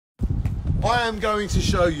I am going to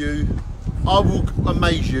show you, I will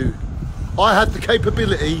amaze you. I had the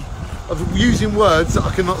capability of using words that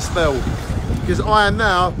I cannot spell, because I am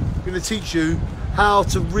now going to teach you how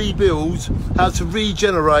to rebuild, how to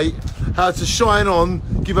regenerate, how to shine on,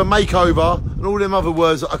 give a makeover, and all them other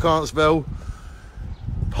words that I can't spell.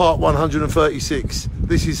 Part 136.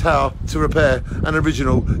 This is how to repair an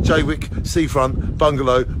original Jaywick seafront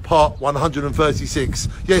bungalow. Part 136.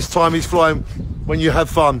 Yes, time is flying when you have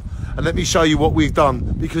fun. And let me show you what we've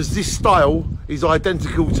done, because this style is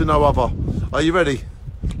identical to no other. Are you ready?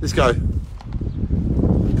 Let's go.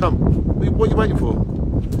 Come. What are you waiting for?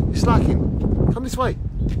 You're slacking. Come this way.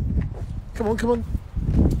 Come on, come on.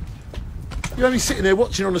 You're only sitting there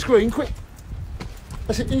watching on the screen. Quick.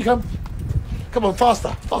 That's it. In you come. Come on,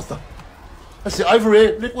 faster, faster. That's it. Over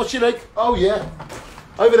here. Watch your leg. Oh yeah.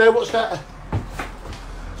 Over there. Watch that.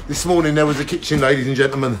 This morning there was a kitchen, ladies and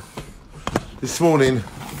gentlemen. This morning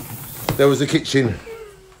there was a kitchen.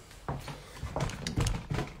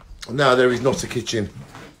 Now there is not a kitchen.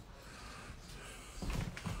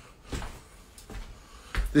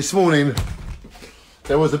 This morning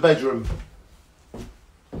there was a bedroom.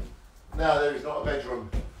 Now there is not a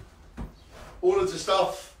bedroom. All of the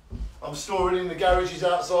stuff I'm storing in the garages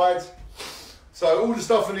outside. So all the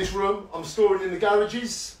stuff in this room I'm storing in the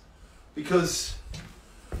garages, because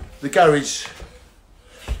the garage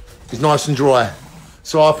is nice and dry.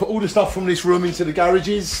 So I put all the stuff from this room into the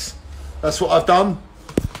garages. That's what I've done.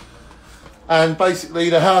 And basically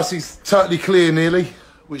the house is totally clear nearly,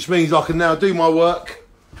 which means I can now do my work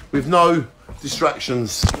with no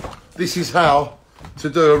distractions. This is how to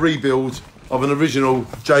do a rebuild of an original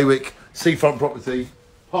Jaywick seafront property,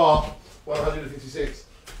 part 156.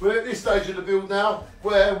 We're at this stage of the build now,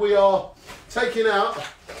 where we are taking out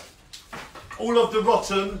all of the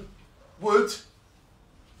rotten wood,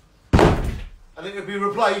 and it will be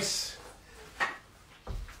replaced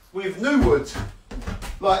with new wood,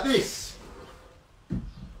 like this. So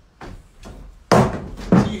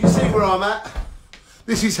you can see where I'm at.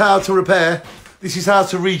 This is how to repair, this is how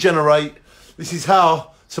to regenerate, this is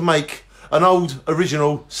how to make an old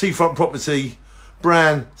original seafront property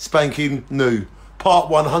brand spanking new. Part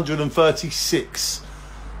 136.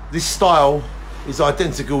 This style is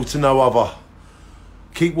identical to no other.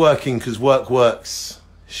 Keep working, because work works.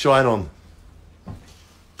 Shine on.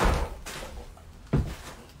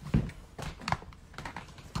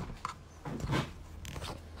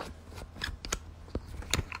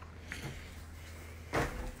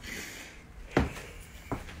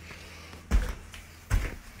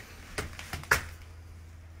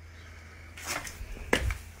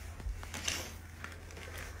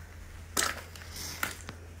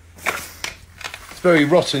 Very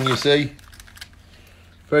rotten, you see.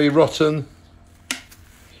 Very rotten.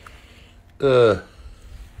 You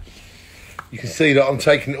can see that I'm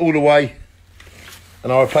taking it all away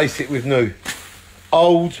and I replace it with new.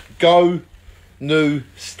 Old, go, new,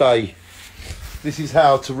 stay. This is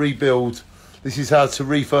how to rebuild. This is how to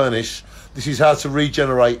refurnish. This is how to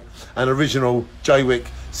regenerate an original Jaywick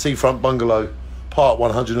seafront bungalow. Part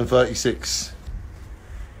 136.